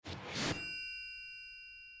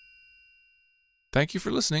Thank you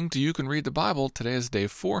for listening to You Can Read the Bible. Today is day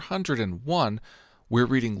 401. We're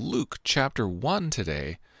reading Luke chapter 1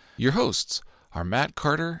 today. Your hosts are Matt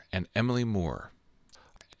Carter and Emily Moore.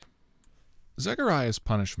 Zechariah's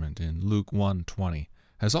punishment in Luke 1:20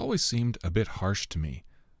 has always seemed a bit harsh to me.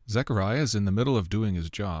 Zechariah is in the middle of doing his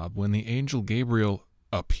job when the angel Gabriel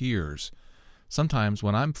appears. Sometimes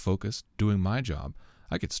when I'm focused doing my job,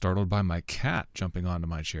 I get startled by my cat jumping onto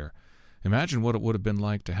my chair. Imagine what it would have been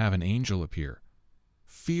like to have an angel appear.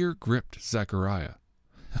 Fear gripped Zechariah.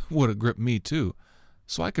 Would have gripped me too.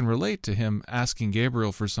 So I can relate to him asking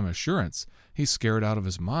Gabriel for some assurance. He's scared out of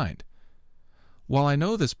his mind. While I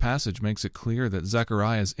know this passage makes it clear that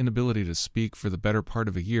Zechariah's inability to speak for the better part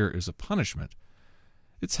of a year is a punishment,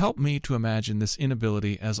 it's helped me to imagine this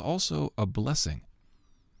inability as also a blessing.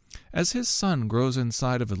 As his son grows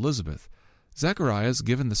inside of Elizabeth, Zechariah is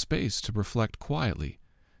given the space to reflect quietly.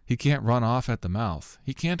 He can't run off at the mouth.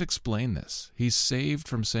 He can't explain this. He's saved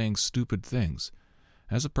from saying stupid things.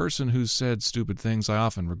 As a person who's said stupid things I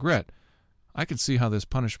often regret, I can see how this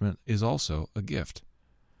punishment is also a gift.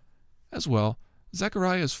 As well,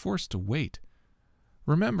 Zechariah is forced to wait.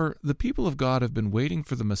 Remember, the people of God have been waiting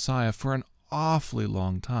for the Messiah for an awfully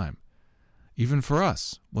long time. Even for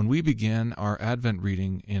us, when we began our Advent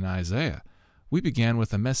reading in Isaiah, we began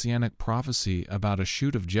with a messianic prophecy about a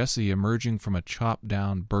shoot of Jesse emerging from a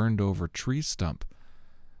chopped-down, burned-over tree stump.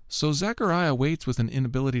 So Zechariah waits with an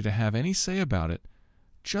inability to have any say about it,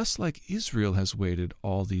 just like Israel has waited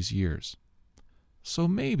all these years. So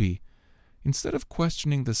maybe, instead of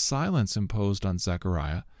questioning the silence imposed on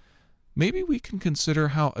Zechariah, maybe we can consider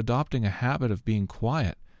how adopting a habit of being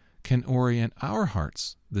quiet can orient our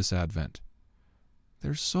hearts this Advent.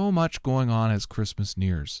 There's so much going on as Christmas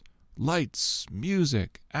nears. Lights,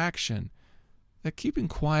 music, action, that keeping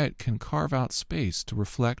quiet can carve out space to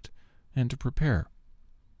reflect and to prepare.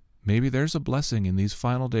 Maybe there's a blessing in these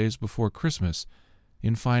final days before Christmas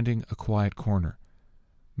in finding a quiet corner.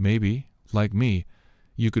 Maybe, like me,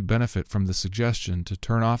 you could benefit from the suggestion to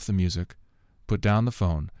turn off the music, put down the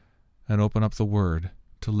phone, and open up the Word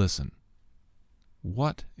to listen.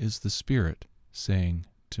 What is the Spirit saying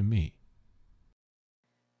to me?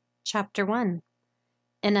 Chapter 1.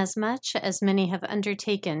 Inasmuch as many have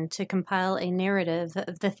undertaken to compile a narrative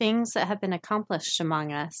of the things that have been accomplished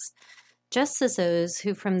among us, just as those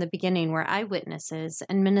who from the beginning were eyewitnesses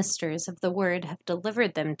and ministers of the word have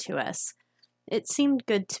delivered them to us, it seemed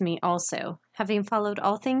good to me also, having followed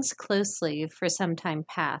all things closely for some time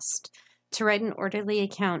past, to write an orderly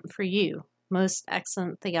account for you, most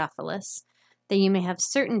excellent Theophilus, that you may have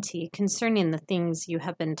certainty concerning the things you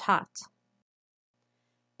have been taught.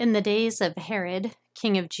 In the days of Herod,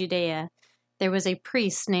 king of Judea, there was a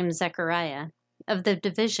priest named Zechariah, of the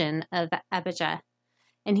division of Abijah,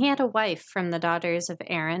 and he had a wife from the daughters of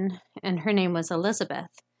Aaron, and her name was Elizabeth.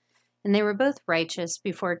 And they were both righteous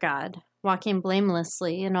before God, walking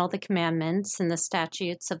blamelessly in all the commandments and the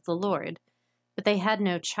statutes of the Lord. But they had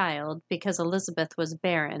no child, because Elizabeth was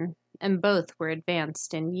barren, and both were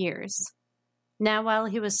advanced in years. Now while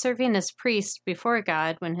he was serving as priest before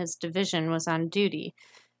God when his division was on duty,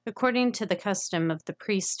 according to the custom of the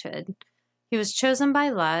priesthood, he was chosen by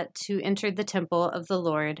lot to enter the temple of the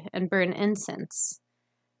Lord and burn incense.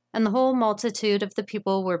 And the whole multitude of the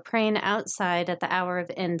people were praying outside at the hour of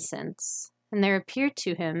incense. And there appeared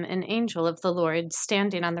to him an angel of the Lord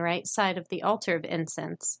standing on the right side of the altar of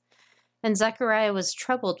incense. And Zechariah was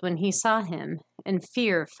troubled when he saw him, and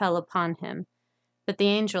fear fell upon him. But the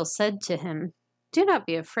angel said to him, "Do not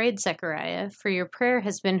be afraid, Zechariah, for your prayer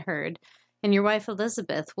has been heard, and your wife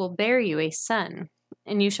Elizabeth will bear you a son,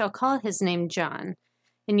 and you shall call his name John.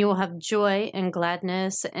 And you will have joy and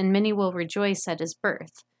gladness, and many will rejoice at his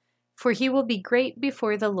birth. For he will be great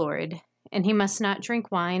before the Lord, and he must not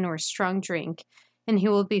drink wine or strong drink, and he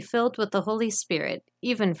will be filled with the Holy Spirit,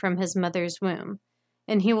 even from his mother's womb.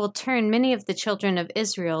 And he will turn many of the children of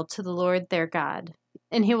Israel to the Lord their God.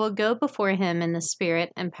 And he will go before him in the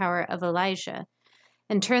spirit and power of Elijah,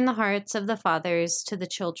 and turn the hearts of the fathers to the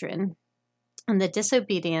children, and the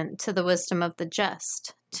disobedient to the wisdom of the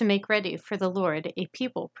just, to make ready for the Lord a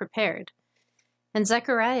people prepared." And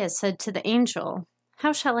Zechariah said to the angel,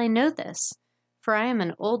 "How shall I know this? For I am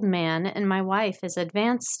an old man, and my wife is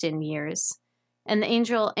advanced in years." And the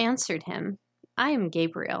angel answered him, "I am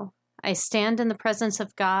Gabriel. I stand in the presence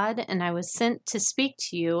of God, and I was sent to speak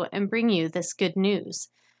to you and bring you this good news.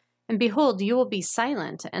 And behold, you will be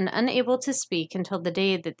silent and unable to speak until the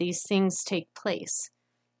day that these things take place,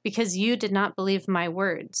 because you did not believe my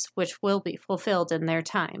words, which will be fulfilled in their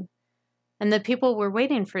time." And the people were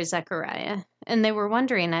waiting for Zechariah, and they were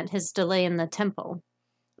wondering at his delay in the temple.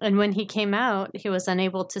 And when he came out, he was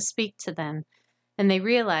unable to speak to them. And they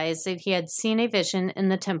realized that he had seen a vision in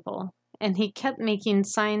the temple, and he kept making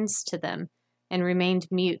signs to them and remained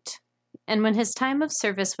mute. And when his time of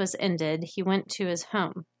service was ended, he went to his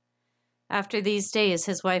home. After these days,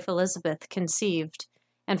 his wife Elizabeth conceived,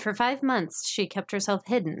 and for 5 months she kept herself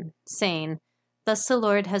hidden, saying, "Thus the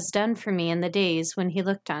Lord has done for me in the days when he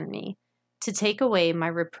looked on me, to take away my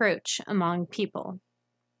reproach among people."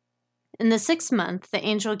 In the 6th month, the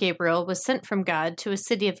angel Gabriel was sent from God to a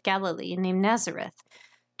city of Galilee named Nazareth,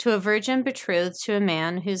 to a virgin betrothed to a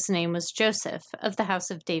man whose name was Joseph, of the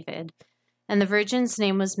house of David. And the virgin's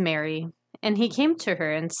name was Mary. And he came to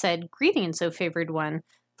her and said, "Greetings, O favored one,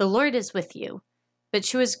 the Lord is with you." But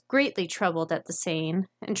she was greatly troubled at the saying,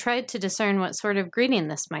 and tried to discern what sort of greeting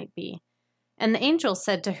this might be. And the angel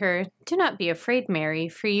said to her, "Do not be afraid, Mary,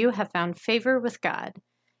 for you have found favor with God.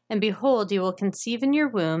 And behold, you will conceive in your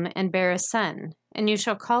womb and bear a son, and you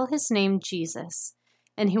shall call his name Jesus.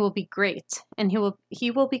 And he will be great, and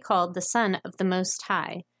he will be called the Son of the Most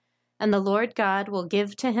High. And the Lord God will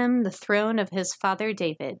give to him the throne of his father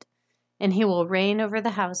David, and he will reign over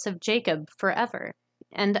the house of Jacob forever,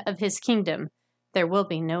 and of his kingdom there will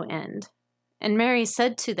be no end." And Mary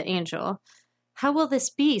said to the angel, "How will this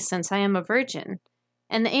be, since I am a virgin?"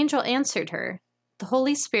 And the angel answered her, "The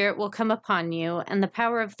Holy Spirit will come upon you, and the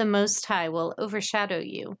power of the Most High will overshadow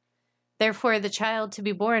you. Therefore the child to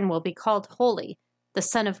be born will be called Holy, the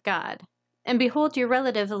Son of God. And behold, your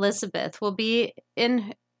relative Elizabeth will be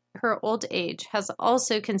in her old age, has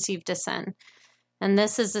also conceived a son. And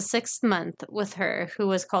this is the 6th month with her who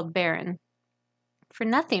was called barren. For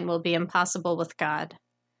nothing will be impossible with God."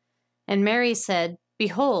 And Mary said,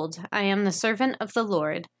 "Behold, I am the servant of the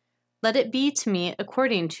Lord. Let it be to me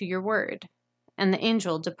according to your word." And the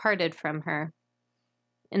angel departed from her.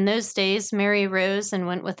 In those days Mary rose and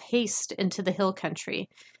went with haste into the hill country,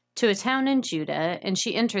 to a town in Judah, and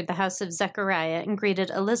she entered the house of Zechariah and greeted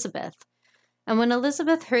Elizabeth. And when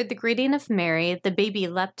Elizabeth heard the greeting of Mary, the baby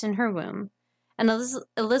leapt in her womb. And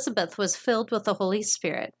Elizabeth was filled with the Holy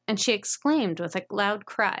Spirit, and she exclaimed with a loud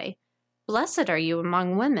cry, "Blessed are you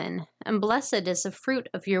among women, and blessed is the fruit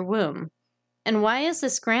of your womb. And why is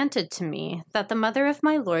this granted to me, that the mother of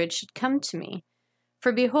my Lord should come to me?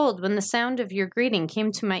 For behold, when the sound of your greeting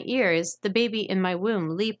came to my ears, the baby in my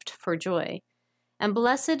womb leaped for joy. And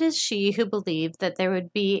blessed is she who believed that there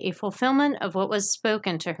would be a fulfillment of what was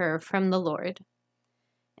spoken to her from the Lord."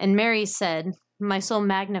 And Mary said, "My soul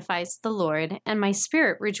magnifies the Lord, and my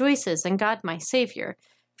spirit rejoices in God my Savior,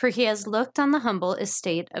 for he has looked on the humble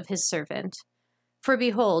estate of his servant. For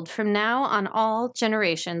behold, from now on all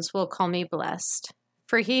generations will call me blessed.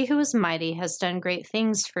 For he who is mighty has done great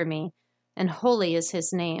things for me, and holy is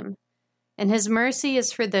his name. And his mercy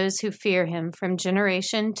is for those who fear him from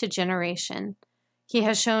generation to generation. He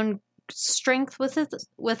has shown strength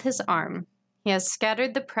with his arm. He has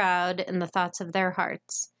scattered the proud in the thoughts of their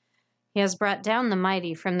hearts. He has brought down the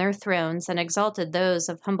mighty from their thrones and exalted those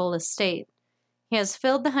of humble estate. He has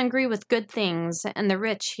filled the hungry with good things, and the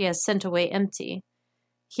rich he has sent away empty.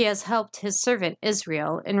 He has helped his servant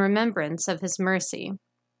Israel in remembrance of his mercy,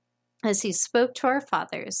 as he spoke to our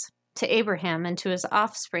fathers, to Abraham and to his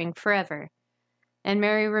offspring forever." And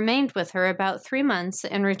Mary remained with her about 3 months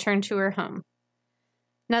and returned to her home.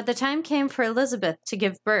 Now the time came for Elizabeth to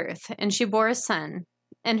give birth, and she bore a son.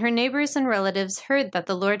 And her neighbors and relatives heard that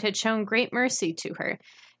the Lord had shown great mercy to her,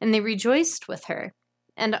 and they rejoiced with her.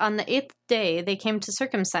 And on the 8th day they came to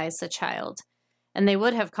circumcise the child. And they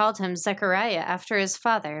would have called him Zechariah after his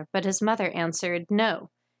father, but his mother answered, "No,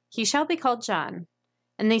 he shall be called John."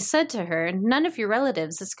 And they said to her, "None of your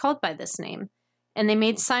relatives is called by this name." And they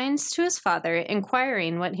made signs to his father,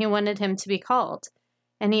 inquiring what he wanted him to be called.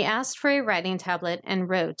 And he asked for a writing tablet and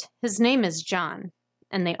wrote, "His name is John."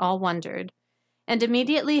 And they all wondered. And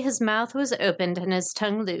immediately his mouth was opened and his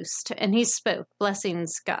tongue loosed, and he spoke, blessing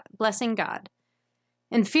God.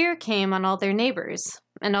 And fear came on all their neighbors.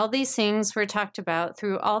 And all these things were talked about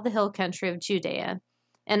through all the hill country of Judea.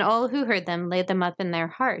 And all who heard them laid them up in their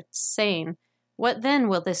hearts, saying, "What then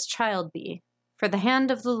will this child be?" For the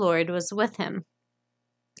hand of the Lord was with him.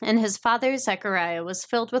 And his father Zechariah was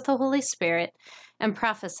filled with the Holy Spirit and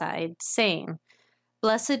prophesied, saying,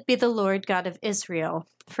 "Blessed be the Lord God of Israel,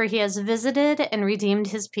 for he has visited and redeemed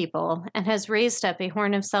his people, and has raised up a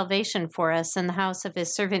horn of salvation for us in the house of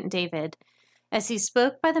his servant David, as he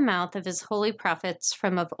spoke by the mouth of his holy prophets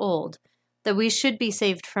from of old, that we should be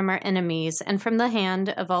saved from our enemies and from the hand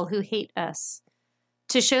of all who hate us,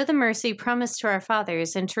 to show the mercy promised to our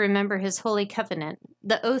fathers and to remember his holy covenant,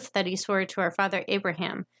 the oath that he swore to our father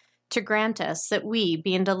Abraham, to grant us that we,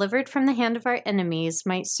 being delivered from the hand of our enemies,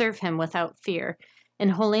 might serve him without fear,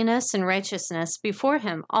 in holiness and righteousness before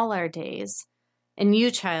him all our days. and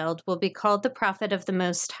you, child, will be called the prophet of the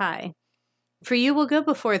Most High. For you will go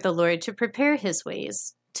before the Lord to prepare his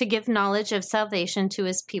ways, to give knowledge of salvation to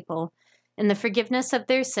his people, and the forgiveness of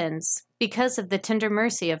their sins, because of the tender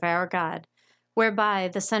mercy of our God, whereby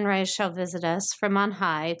the sunrise shall visit us from on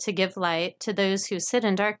high to give light to those who sit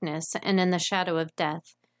in darkness and in the shadow of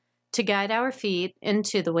death, to guide our feet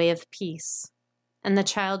into the way of peace. And the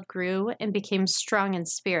child grew and became strong in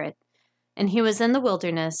spirit, and he was in the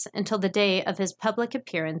wilderness until the day of his public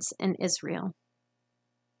appearance in Israel.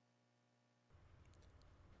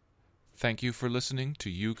 Thank you for listening to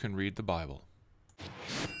You Can Read the Bible.